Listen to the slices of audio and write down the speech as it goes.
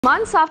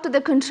Months after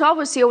the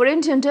controversy over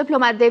Indian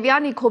diplomat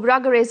Devyani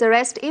Khobragade's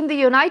arrest in the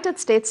United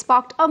States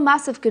sparked a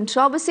massive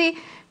controversy,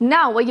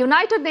 now a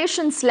United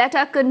Nations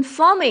letter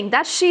confirming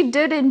that she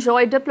did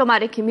enjoy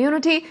diplomatic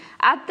immunity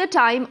at the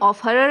time of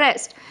her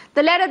arrest.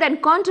 The letter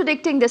then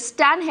contradicting the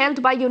stand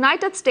held by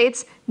United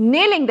States,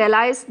 nailing their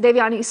lies.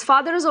 Devyani's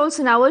father is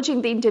also now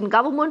urging the Indian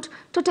government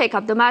to take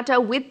up the matter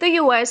with the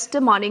US,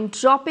 demanding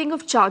dropping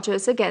of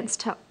charges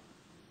against her.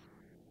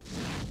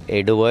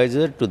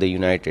 Advisor to the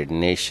United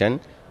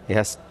Nations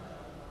has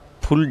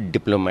full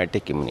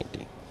diplomatic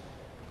immunity,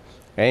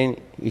 and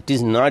it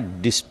is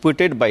not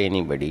disputed by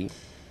anybody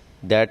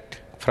that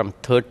from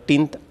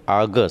 13th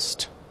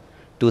August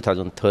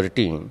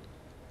 2013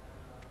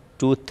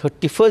 to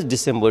 31st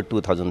December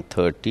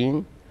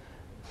 2013,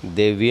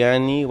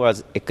 Devyani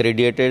was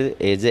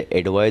accredited as an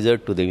advisor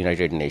to the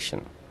United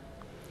Nations.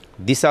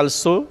 This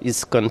also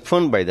is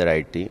confirmed by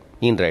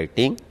in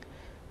writing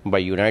by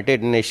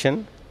United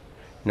Nations.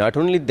 Not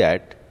only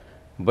that,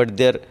 but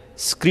their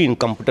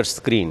computer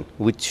screen,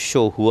 which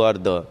show who are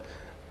the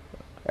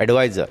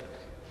advisor,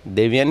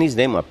 Devyani's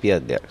name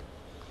appears there.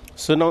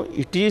 So now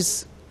it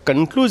is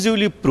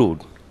conclusively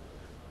proved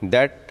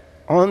that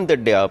on the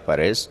day of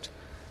arrest,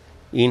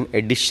 in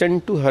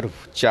addition to her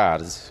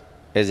charge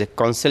as a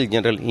consul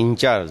general in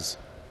charge,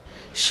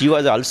 she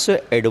was also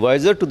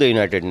advisor to the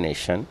United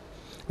Nations,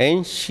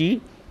 and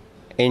she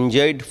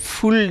enjoyed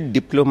full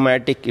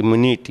diplomatic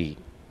immunity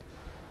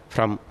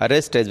from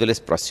arrest as well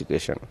as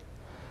prosecution.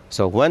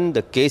 So one,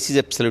 the case is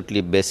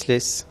absolutely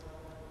baseless,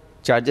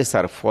 charges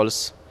are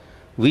false,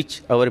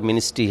 which our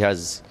ministry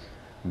has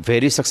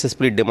very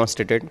successfully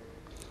demonstrated.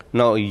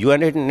 Now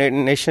United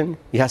Nations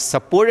has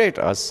supported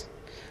us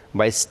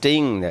by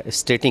stating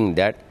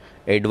that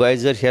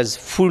advisor has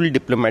full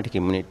diplomatic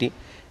immunity.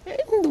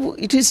 And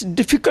it is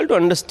difficult to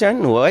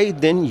understand why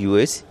then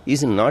US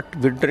is not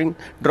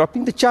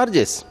dropping the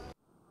charges.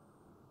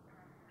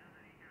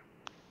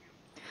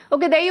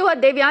 Okay, there you are,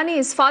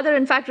 Devyani's father,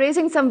 in fact,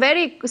 raising some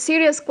very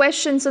serious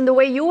questions on the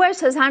way US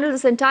has handled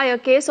this entire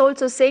case,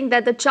 also saying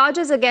that the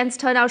charges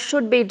against her now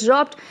should be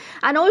dropped,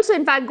 and also,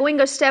 in fact, going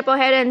a step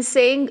ahead and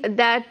saying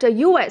that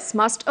US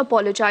must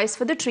apologize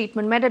for the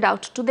treatment meted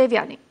out to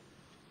Devyani.